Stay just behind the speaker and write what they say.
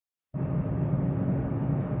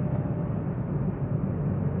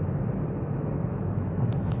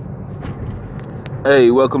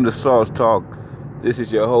Hey, welcome to Sauce Talk. This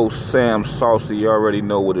is your host, Sam Saucy. You already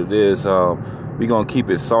know what it is. We're going to keep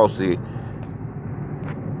it saucy.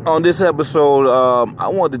 On this episode, I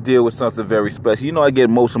wanted to deal with something very special. I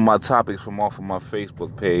get most of my topics from off of my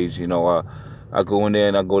Facebook page. I go in there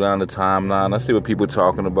and I go down the timeline. I see what people are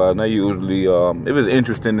talking about. And I usually, if it's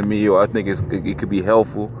interesting to me or I think it could be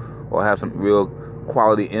helpful or have some real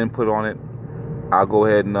quality input on it, I'll go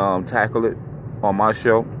ahead and tackle it on my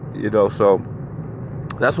show. So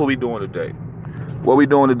that's what we're doing today. What we're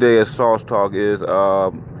doing today at Sauce Talk is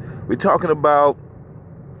we're talking about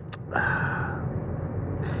I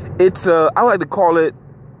like to call it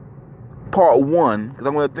part one because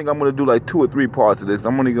I'm gonna do like 2 or 3 parts of this.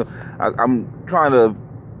 I'm trying to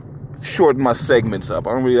shorten my segments up.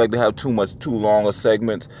 I don't really like to have too long of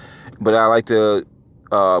segments, but I like to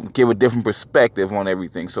give a different perspective on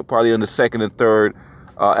everything. So probably in the second and third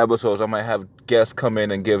episodes, I might have guests come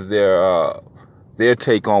in and give their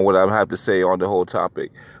take on what I have to say on the whole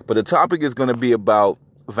topic. But the topic is going to be about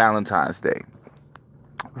Valentine's Day.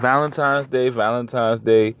 Valentine's Day. February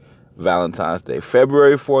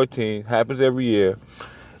 14th happens every year.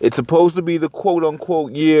 It's supposed to be the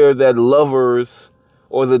quote-unquote year that lovers,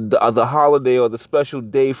 or the holiday or the special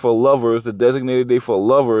day for lovers, the designated day for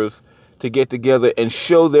lovers to get together and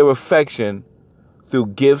show their affection through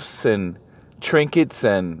gifts and trinkets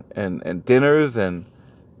and dinners and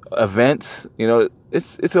events.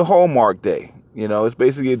 It's a Hallmark day. It's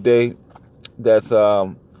basically a day that's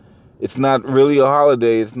it's not really a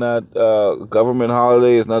holiday. It's not a government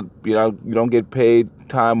holiday. It's not, you don't get paid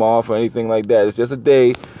time off or anything like that. It's just a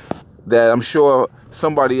day that I'm sure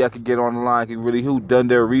somebody I could get on the line who done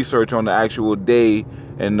their research on the actual day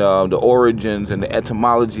and the origins and the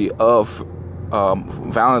etymology of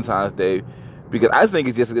Valentine's Day, because I think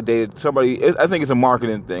it's just a day that I think it's a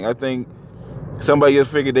marketing thing. I think somebody just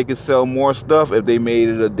figured they could sell more stuff if they made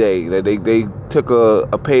it a day. That they took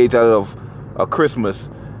a page out of Christmas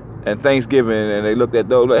and Thanksgiving, and they looked at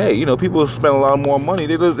those like, hey, people spend a lot more money.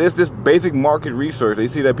 There's this basic market research. They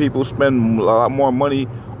see that people spend a lot more money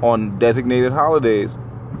on designated holidays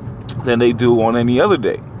than they do on any other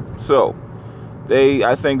day. So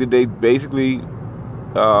I think that they basically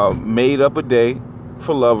made up a day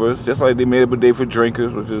for lovers, just like they made up a day for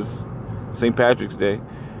drinkers, which is St. Patrick's Day.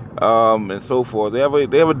 And so forth. They have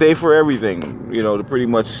a day for everything, to pretty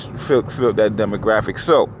much fill that demographic.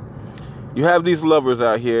 So you have these lovers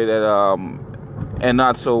out here that and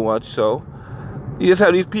not so much so. You just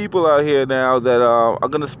have these people out here now that are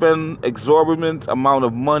going to spend exorbitant amount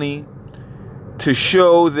of money to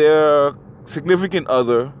show their significant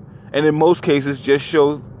other, and in most cases just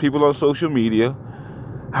show people on social media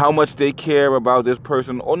how much they care about this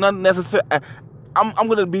person, or not necessarily. I'm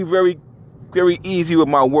going to be very, very easy with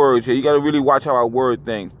my words here. You got to really watch how I word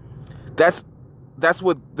things. That's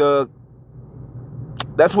what the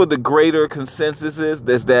greater consensus is.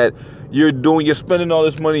 That's that you're spending all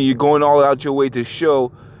this money, you're going all out your way to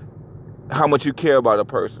show how much you care about a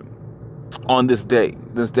person on this day,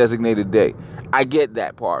 this designated day. I get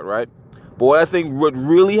that part, right? But what I think what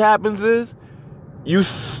really happens is you're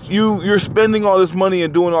spending all this money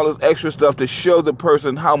and doing all this extra stuff to show the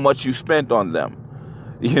person how much you spent on them.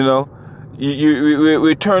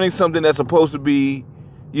 We're turning something that's supposed to be,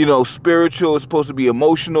 spiritual, it's supposed to be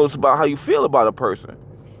emotional, it's about how you feel about a person.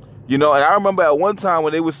 And I remember at one time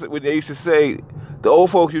when they used to say, the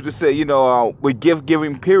old folks used to say, with gift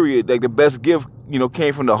giving period, like the best gift,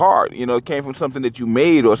 came from the heart. It came from something that you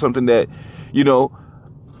made or something that,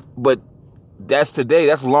 but that's today,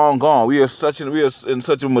 that's long gone. We are in such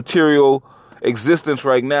a material existence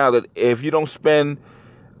right now that if you don't spend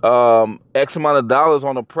X amount of dollars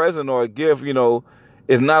on a present or a gift,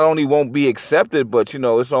 it not only won't be accepted, but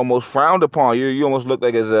it's almost frowned upon. You almost look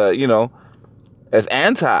like as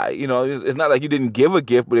anti. It's not like you didn't give a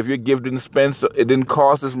gift, but if your gift didn't it didn't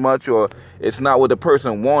cost as much, or it's not what the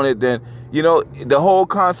person wanted, then the whole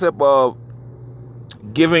concept of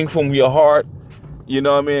giving from your heart,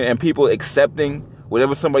 and people accepting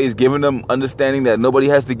whatever somebody's giving them, understanding that nobody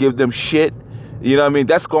has to give them shit.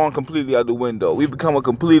 That's gone completely out the window. We've become a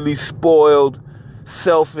completely spoiled,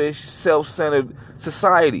 selfish, self-centered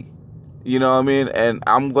society. And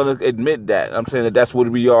I'm going to admit that. I'm saying that that's what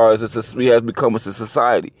we are we have become as a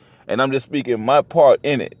society. And I'm just speaking my part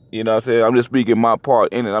in it. I'm just speaking my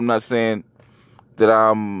part in it. I'm not saying that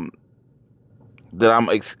I'm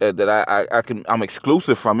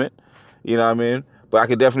exclusive from it. But I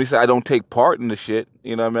can definitely say I don't take part in the shit.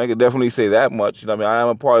 I can definitely say that much. I am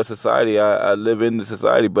a part of society. I live in the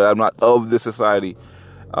society, but I'm not of the society.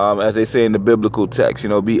 As they say in the biblical text,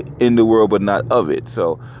 be in the world, but not of it.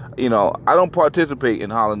 So I don't participate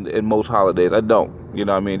in most holidays. I don't. You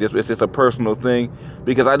know what I mean? It's just a personal thing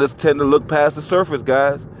because I just tend to look past the surface,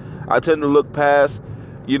 guys. I tend to look past,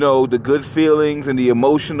 the good feelings and the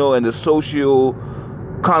emotional and the social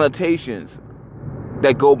connotations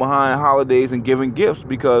that go behind holidays and giving gifts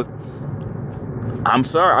because I'm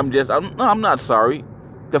sorry. I'm not sorry.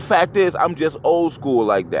 The fact is, I'm just old school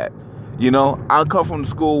like that. I come from the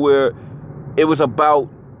school where it was about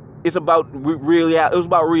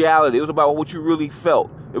reality. It was about what you really felt.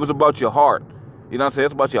 It was about your heart. You know what I'm saying?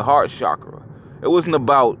 It's about your heart chakra. It wasn't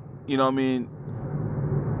about,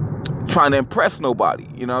 trying to impress nobody.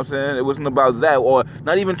 You know what I'm saying? It wasn't about that, or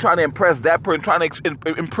not even trying to impress that person, trying to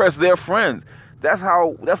impress their friends. That's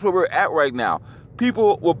where we're at right now.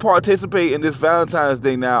 People will participate in this Valentine's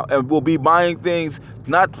Day now and will be buying things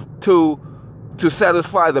not to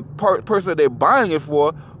satisfy the person that they're buying it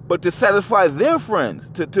for, but to satisfy their friends,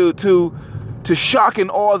 to shock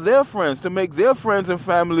and awe their friends, to make their friends and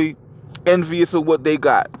family envious of what they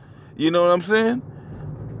got. You know what I'm saying?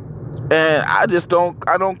 And I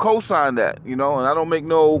don't co-sign that, and I don't make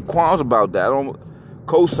no qualms about that. I don't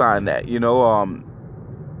co-sign that,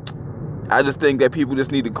 I just think that people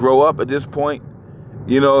just need to grow up at this point,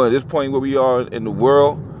 at this point where we are in the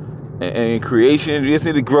world and in creation. You just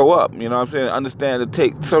need to grow up, you know what I'm saying? Understand to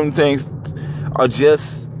take certain things are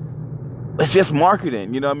it's just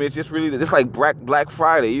marketing, you know what I mean? It's just really, it's like Black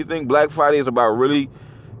Friday. You think Black Friday is about really,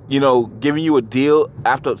 giving you a deal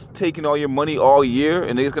after taking all your money all year,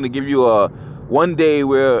 and they're just going to give you a one day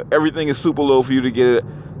where everything is super low for you to get it?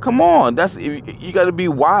 Come on, you got to be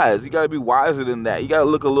wise. You got to be wiser than that. You got to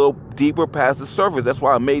look a little deeper past the surface. That's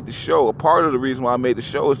why I made the show. A part of the reason why I made the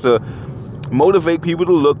show is to motivate people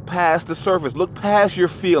to look past the surface. Look past your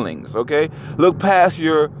feelings, okay? Look past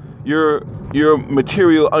your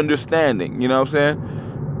material understanding, you know what I'm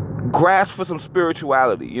saying? Grasp for some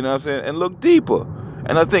spirituality, you know what I'm saying? And look deeper.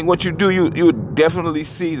 And I think what you do, you would definitely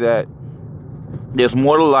see that there's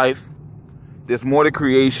more to life, there's more to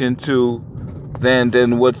creation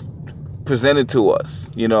than what's presented to us,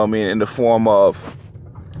 you know what I mean, in the form of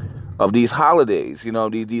these holidays,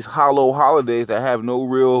 these hollow holidays that have no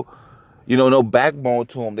real, no backbone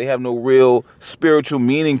to them. They have no real spiritual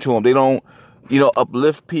meaning to them. They don't,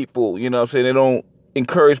 uplift people, you know what I'm saying? They don't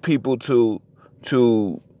encourage people to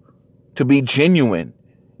be genuine.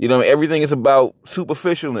 Everything is about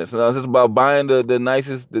superficialness. It's about buying the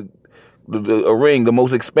nicest, a ring, the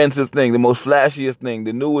most expensive thing, the most flashiest thing,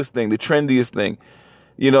 the newest thing, the trendiest thing.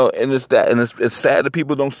 And it's sad that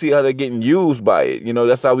people don't see how they're getting used by it.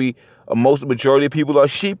 That's how majority of people are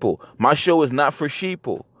sheeple. My show is not for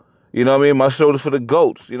sheeple. You know what I mean? My show is for the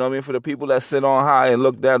goats. You know what I mean? For the people that sit on high and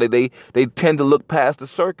look down, they tend to look past the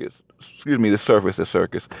circus. Excuse me, the circus.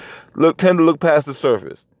 Tend to look past the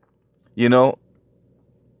surface. And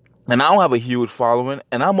I don't have a huge following,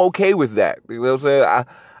 and I'm okay with that. You know what I'm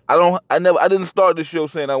saying? I didn't start the show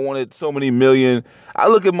saying I wanted so many million. I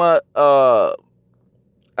look at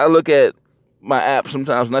my app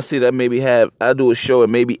sometimes and I see that I do a show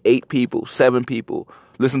and maybe 8 people, 7 people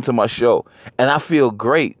listen to my show, and I feel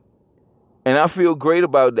great. And I feel great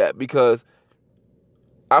about that because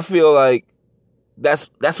I feel like that's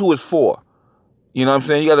who it's for. You know what I'm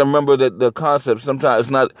saying? You got to remember that the concept sometimes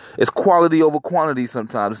it's quality over quantity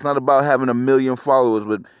sometimes. It's not about having 1 million followers,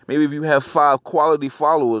 but maybe if you have 5 quality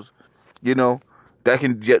followers, that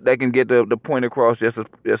can get the point across just as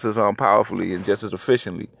powerfully and just as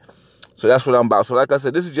efficiently. So that's what I'm about. So like I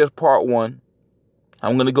said, this is just part 1.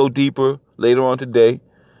 I'm going to go deeper later on today.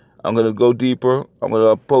 I'm going to go deeper. I'm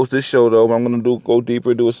going to post this show, though. I'm going to go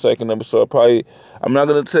deeper, do a second episode. I'm not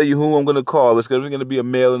going to tell you who I'm going to call. It's going to be a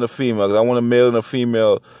male and a female. Because I want a male and a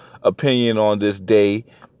female opinion on this day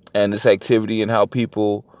and this activity and how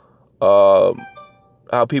people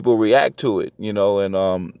react to it,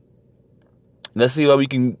 and let's see how we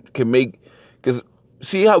can make, because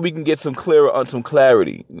see how we can get some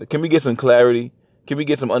clarity. Can we get some clarity? Can we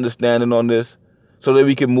get some understanding on this? So that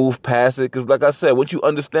we can move past it. Because like I said, once you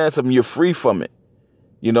understand something, you're free from it.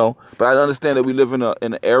 But I understand that we live in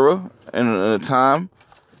an era, in a time,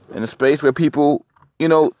 in a space where people,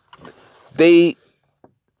 people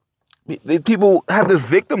have this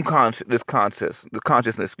victim consciousness,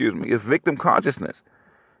 excuse me. It's victim consciousness,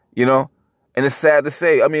 and it's sad to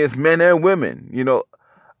say. I mean, it's men and women,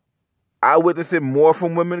 I witness it more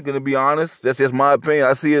from women, going to be honest. That's just my opinion.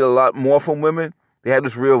 I see it a lot more from women. They have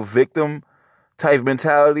this real victim type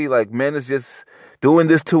mentality, like men is just doing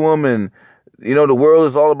this to them, and the world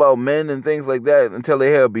is all about men and things like that, until they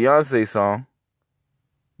hear a Beyonce song.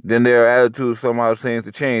 Then their attitude somehow seems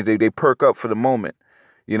to change. They perk up for the moment,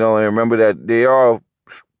 and remember that they are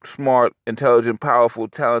smart, intelligent, powerful,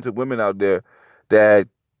 talented women out there that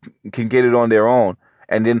can get it on their own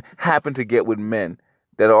and then happen to get with men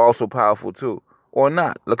that are also powerful too. Or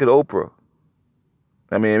not. Look at Oprah.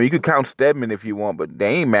 I mean, you could count Stedman if you want, but they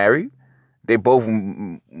ain't married. They both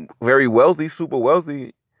very wealthy, super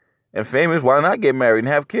wealthy and famous. Why not get married and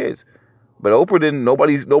have kids? But Oprah didn't.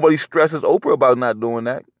 Nobody stresses Oprah about not doing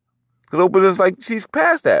that. Because Oprah is like, she's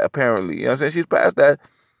past that, apparently. You know what I'm saying? She's past that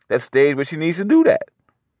stage where she needs to do that.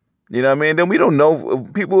 You know what I mean? Then we don't know.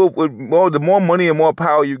 People with the more money and more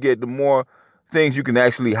power you get, the more things you can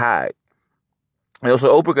actually hide. You know,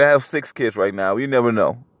 so Oprah could have 6 kids right now. You never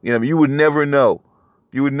know. You know, you would never know.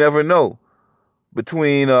 You would never know.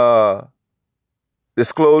 Between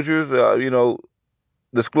disclosures,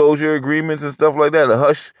 disclosure agreements and stuff like that, a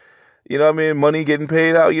hush, you know what I mean, money getting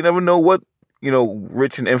paid out. You never know what,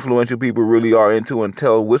 rich and influential people really are into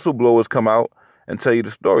until whistleblowers come out and tell you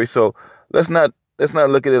the story. So let's not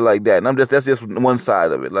look at it like that. And that's just one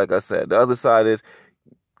side of it. Like I said, the other side is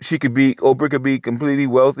Oprah could be completely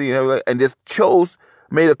wealthy and just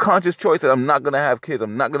made a conscious choice that I'm not going to have kids.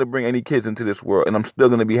 I'm not going to bring any kids into this world, and I'm still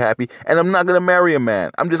going to be happy. And I'm not going to marry a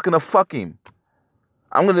man. I'm just going to fuck him.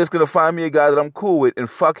 I'm just going to find me a guy that I'm cool with and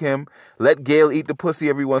fuck him. Let Gail eat the pussy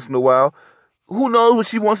every once in a while. Who knows what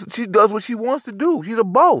she wants? She does what she wants to do. She's a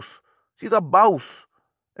boss. She's a boss.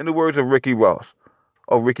 In the words of Ricky Ross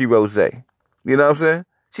or Ricky Rose. You know what I'm saying?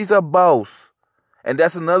 She's a boss. And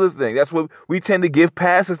that's another thing. That's what we tend to give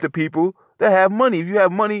passes to people that have money. If you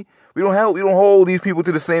have money, we don't hold these people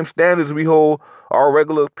to the same standards we hold our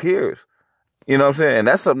regular peers. You know what I'm saying? And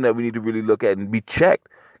that's something that we need to really look at and be checked,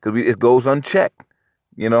 because it goes unchecked.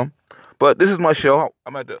 But this is my show.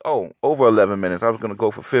 I'm at over 11 minutes. I was gonna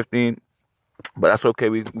go for 15, but that's okay.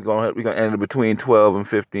 We're gonna end it between 12 and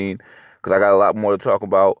 15, because I got a lot more to talk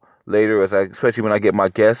about later, especially when I get my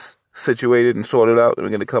guests situated and sorted out. And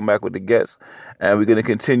we're gonna come back with the guests, and we're gonna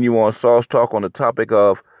continue on Sauce Talk on the topic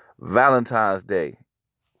of Valentine's Day ?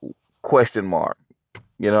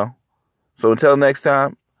 So until next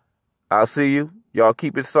time, I'll see you. Y'all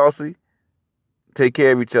keep it saucy. Take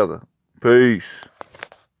care of each other. Peace.